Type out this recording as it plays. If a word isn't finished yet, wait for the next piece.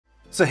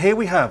So here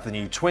we have the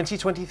new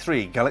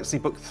 2023 Galaxy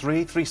Book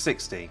 3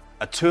 360,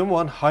 a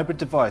 2-in-1 hybrid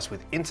device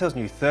with Intel's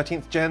new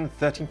 13th gen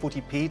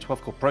 1340p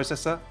 12-core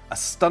processor, a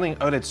stunning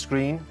OLED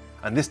screen,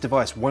 and this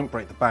device won't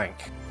break the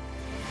bank.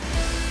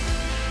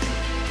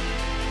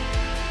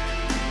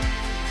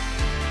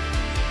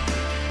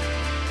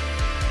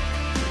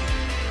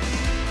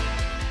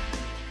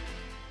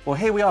 Well,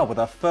 here we are with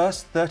our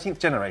first 13th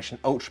generation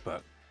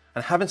Ultrabook,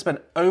 and having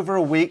spent over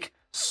a week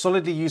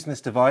solidly using this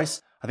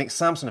device, I think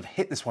Samsung have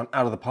hit this one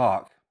out of the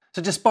park.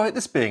 So despite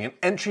this being an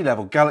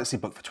entry-level Galaxy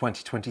Book for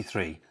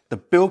 2023, the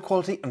build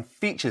quality and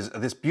features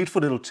of this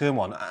beautiful little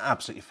 2-in-1 are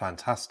absolutely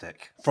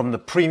fantastic. From the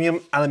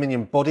premium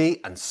aluminium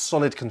body and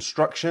solid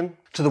construction,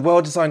 to the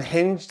well-designed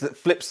hinge that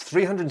flips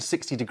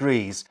 360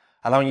 degrees,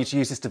 allowing you to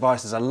use this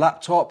device as a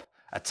laptop,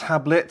 a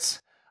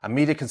tablet, a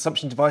media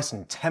consumption device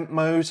in temp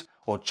mode,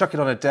 or chuck it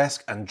on a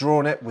desk and draw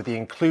on it with the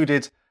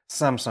included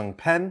Samsung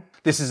Pen.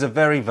 This is a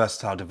very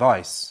versatile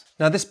device.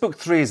 Now this Book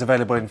 3 is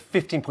available in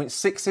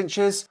 15.6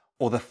 inches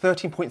or the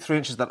 13.3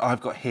 inches that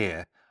I've got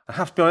here. I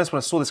have to be honest, when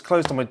I saw this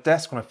closed on my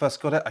desk when I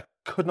first got it, I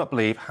could not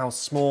believe how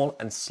small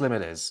and slim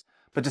it is.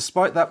 But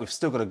despite that, we've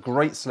still got a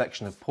great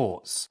selection of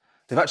ports.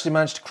 They've actually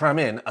managed to cram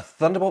in a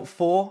Thunderbolt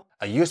 4,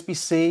 a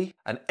USB-C,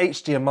 an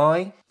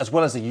HDMI, as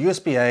well as a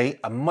USB-A,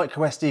 a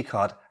micro SD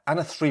card, and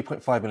a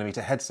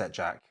 3.5mm headset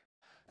jack.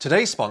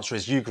 Today's sponsor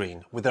is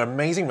Ugreen, with their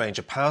amazing range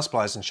of power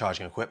supplies and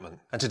charging equipment.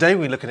 And today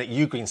we're looking at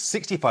Ugreen's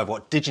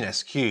 65-watt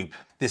DigiNest Cube.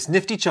 This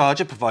nifty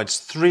charger provides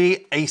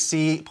 3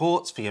 AC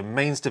ports for your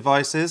mains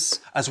devices,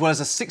 as well as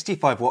a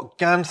 65-watt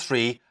GAN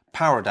 3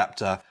 power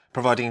adapter,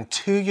 providing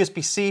 2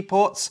 USB-C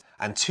ports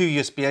and 2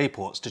 USB-A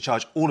ports to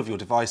charge all of your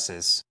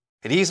devices.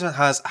 It even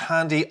has a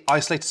handy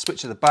isolator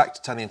switch at the back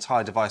to turn the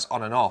entire device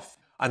on and off.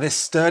 And this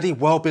sturdy,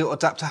 well-built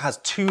adapter has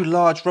 2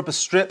 large rubber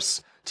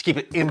strips to keep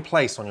it in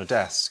place on your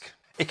desk.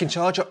 It can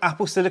charge your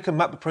Apple Silicon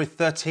MacBook Pro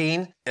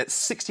 13 at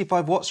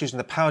 65 watts using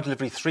the Power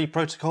Delivery 3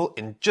 protocol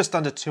in just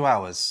under 2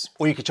 hours.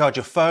 Or you can charge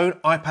your phone,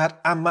 iPad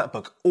and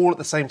MacBook all at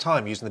the same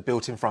time using the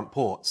built-in front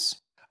ports.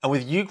 And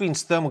with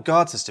Ugreen's thermal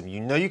guard system, you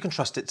know you can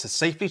trust it to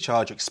safely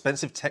charge your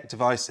expensive tech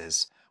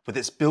devices with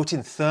its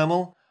built-in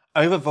thermal,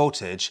 over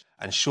voltage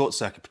and short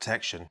circuit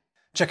protection.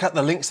 Check out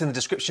the links in the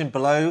description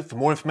below for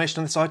more information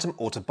on this item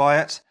or to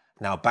buy it.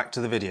 Now back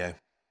to the video.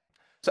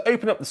 So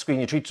open up the screen,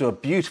 you're treated to a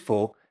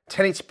beautiful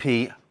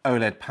 1080p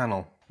OLED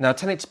panel. Now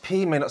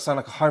 1080p may not sound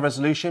like a high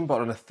resolution,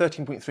 but on a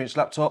 13.3 inch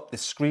laptop,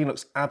 this screen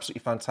looks absolutely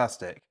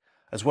fantastic.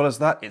 As well as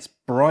that, it's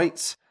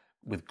bright,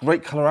 with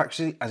great colour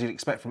accuracy as you'd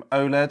expect from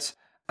OLED,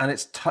 and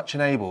it's touch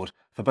enabled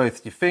for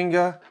both your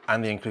finger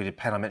and the included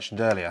pen I mentioned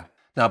earlier.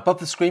 Now above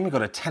the screen we've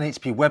got a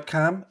 1080p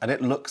webcam, and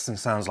it looks and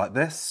sounds like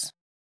this.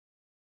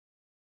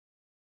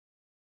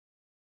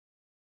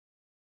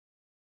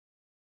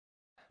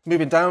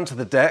 Moving down to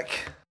the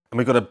deck, and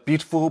we've got a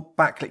beautiful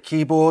backlit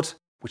keyboard,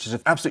 which is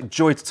an absolute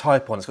joy to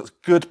type on. It's got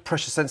good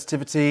pressure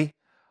sensitivity,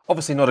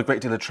 obviously not a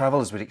great deal of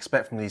travel as we'd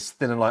expect from these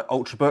thin and light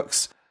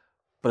Ultrabooks,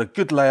 but a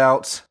good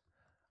layout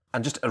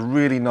and just a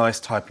really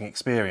nice typing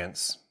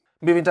experience.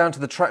 Moving down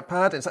to the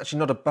trackpad, it's actually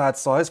not a bad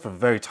size for a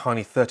very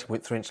tiny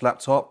 13.3 inch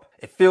laptop.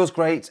 It feels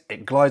great,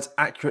 it glides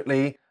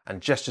accurately,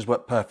 and gestures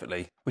work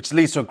perfectly, which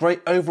leads to a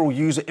great overall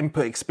user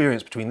input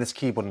experience between this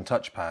keyboard and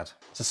touchpad.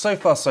 So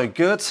far so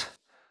good,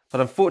 but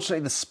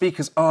unfortunately the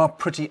speakers are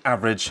pretty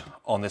average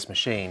on this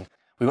machine.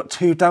 We've got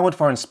 2 downward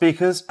firing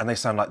speakers and they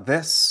sound like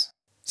this.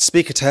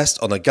 Speaker test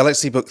on the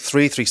Galaxy Book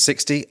 3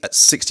 360 at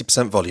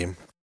 60% volume.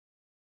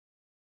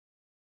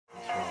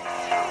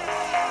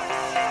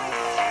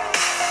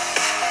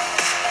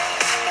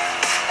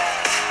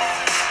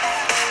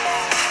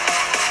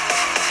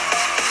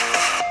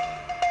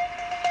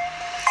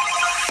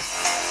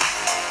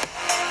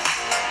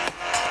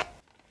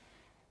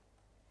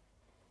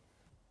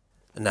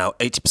 And now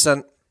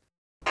 80%.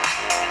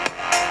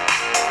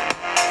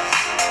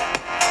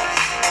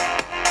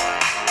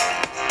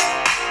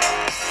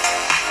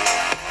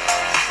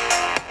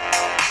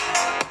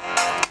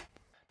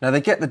 Now they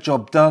get the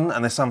job done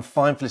and they sound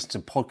fine for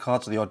listening to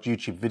podcasts or the odd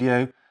YouTube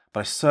video,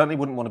 but I certainly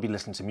wouldn't want to be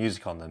listening to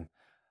music on them.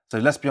 So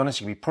let's be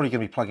honest, you're probably going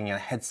to be plugging in a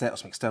headset or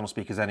some external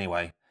speakers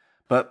anyway.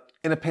 But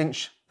in a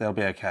pinch, they'll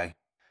be okay.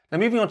 Now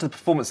moving on to the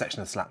performance section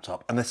of this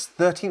laptop, and this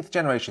 13th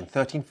generation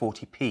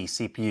 1340p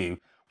CPU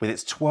with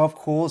its 12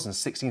 cores and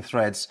 16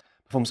 threads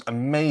performs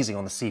amazing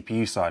on the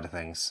CPU side of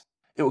things.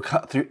 It will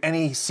cut through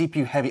any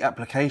CPU heavy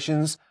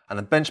applications, and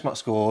the benchmark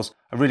scores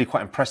are really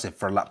quite impressive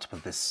for a laptop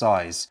of this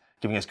size,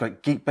 giving us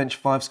great Geekbench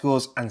 5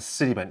 scores and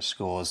Citybench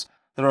scores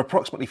that are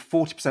approximately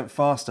 40%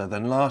 faster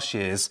than last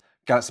year's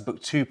Galaxy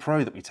Book 2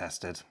 Pro that we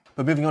tested.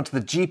 But moving on to the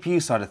GPU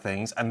side of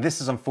things, and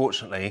this is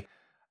unfortunately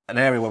an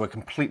area where we're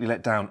completely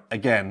let down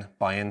again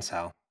by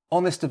Intel.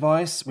 On this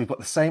device, we've got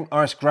the same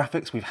RS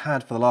graphics we've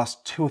had for the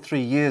last 2 or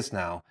 3 years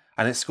now,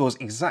 and it scores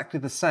exactly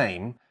the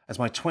same as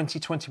my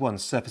 2021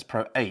 Surface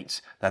Pro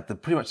 8 that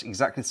had pretty much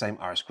exactly the same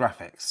RS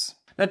graphics.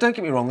 Now don't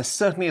get me wrong, this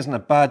certainly isn't a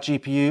bad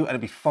GPU and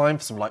it'd be fine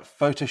for some light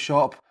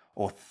Photoshop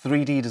or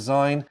 3D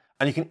design,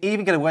 and you can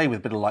even get away with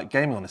a bit of light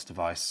gaming on this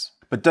device.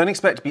 But don't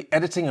expect to be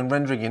editing and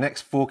rendering your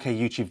next 4K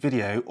YouTube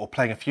video or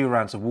playing a few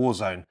rounds of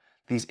Warzone.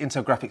 These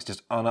Intel graphics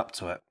just aren't up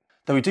to it.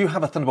 Though we do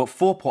have a Thunderbolt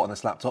 4 port on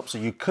this laptop, so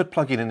you could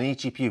plug in an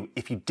eGPU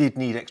if you did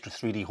need extra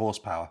 3D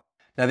horsepower.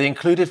 Now the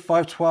included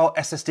 512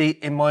 SSD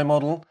in my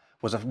model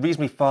was a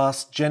reasonably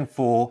fast Gen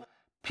 4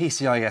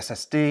 PCIe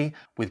SSD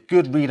with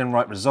good read and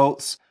write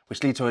results,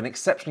 which lead to an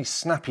exceptionally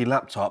snappy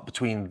laptop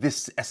between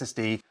this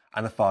SSD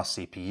and the fast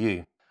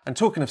CPU. And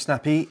talking of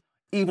snappy,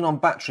 even on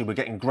battery we're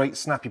getting great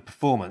snappy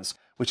performance,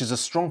 which is a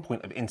strong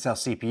point of Intel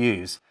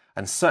CPUs,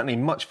 and certainly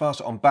much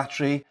faster on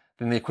battery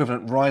than the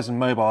equivalent Ryzen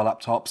mobile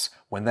laptops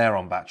when they're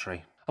on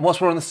battery. And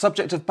whilst we're on the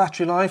subject of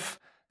battery life,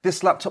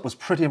 this laptop was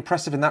pretty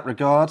impressive in that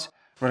regard.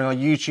 Running our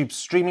YouTube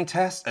streaming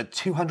test at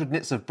 200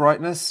 nits of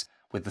brightness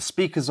with the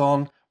speakers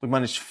on, we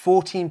managed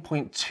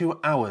 14.2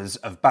 hours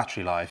of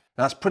battery life.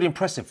 Now that's pretty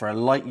impressive for a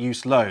light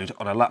use load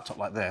on a laptop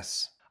like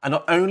this. And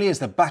not only is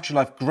the battery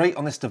life great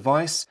on this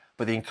device,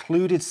 but the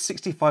included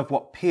 65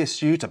 watt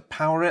PSU to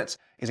power it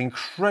is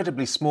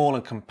incredibly small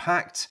and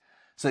compact,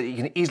 so that you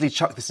can easily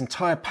chuck this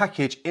entire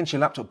package into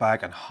your laptop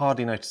bag and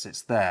hardly notice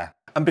it's there.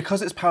 And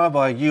because it's powered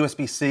via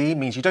USB-C,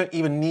 means you don't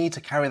even need to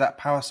carry that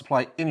power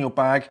supply in your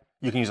bag.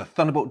 You can use a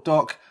Thunderbolt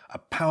dock, a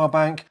power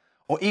bank,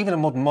 or even a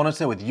modern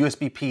monitor with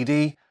USB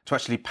PD to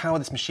actually power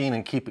this machine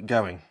and keep it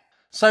going.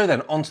 So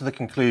then, on to the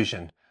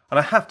conclusion. And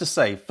I have to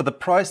say, for the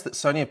price that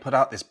Sony have put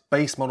out this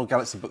base model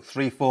Galaxy Book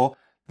 3 for,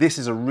 this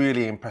is a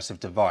really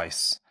impressive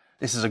device.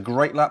 This is a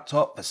great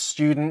laptop for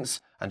students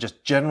and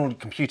just general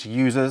computer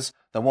users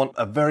that want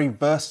a very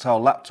versatile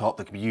laptop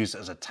that can be used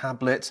as a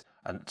tablet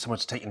and someone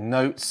to take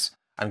notes,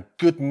 and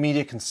good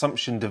media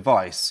consumption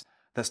device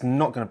that's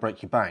not going to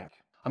break your bank.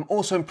 I'm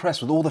also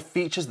impressed with all the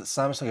features that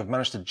Samsung have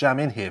managed to jam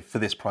in here for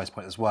this price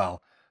point as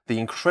well. The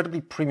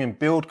incredibly premium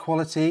build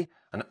quality,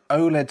 an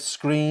OLED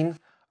screen,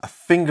 a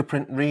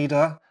fingerprint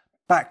reader,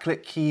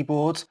 backlit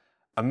keyboard,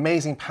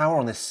 amazing power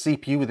on this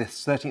CPU with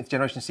this 13th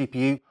generation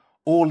CPU,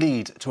 all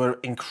lead to an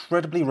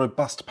incredibly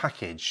robust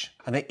package.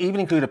 And they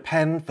even include a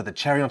pen for the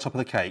cherry on top of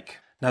the cake.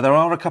 Now there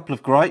are a couple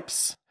of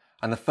gripes,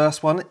 and the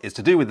first one is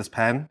to do with this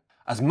pen.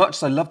 As much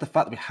as I love the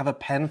fact that we have a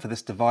pen for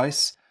this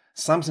device,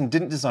 Samsung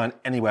didn't design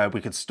anywhere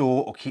we could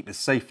store or keep this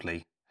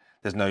safely.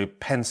 There's no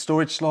pen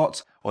storage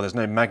slot, or there's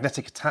no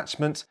magnetic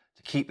attachment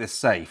to keep this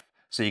safe,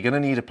 so you're going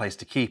to need a place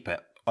to keep it,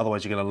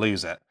 otherwise you're going to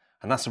lose it,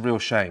 and that's a real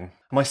shame.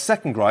 My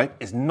second gripe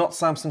is not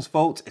Samsung's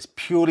fault, it's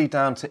purely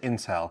down to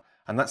Intel,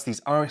 and that's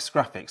these iris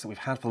graphics that we've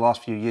had for the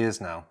last few years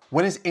now.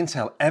 When is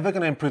Intel ever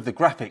going to improve the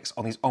graphics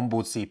on these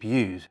onboard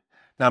CPUs?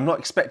 Now I'm not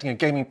expecting a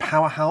gaming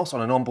powerhouse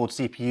on an onboard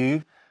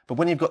CPU, but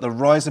when you've got the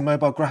Ryzen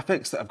mobile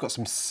graphics that have got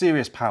some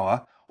serious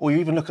power, or you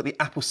even look at the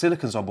Apple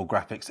Silicon's onboard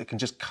graphics that can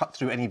just cut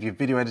through any of your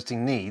video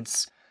editing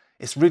needs,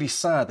 it's really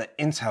sad that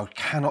Intel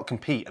cannot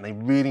compete and they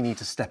really need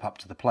to step up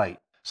to the plate.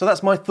 So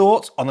that's my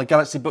thoughts on the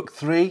Galaxy Book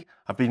 3.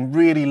 I've been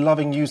really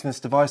loving using this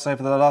device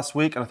over the last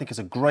week, and I think it's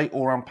a great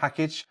all-round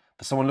package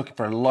for someone looking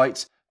for a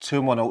light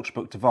 2-in-1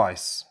 Ultrabook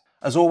device.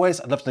 As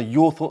always, I'd love to know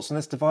your thoughts on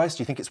this device.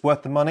 Do you think it's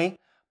worth the money?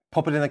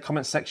 Pop it in the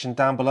comment section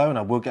down below and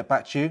I will get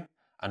back to you.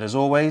 And as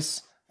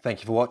always, thank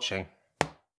you for watching.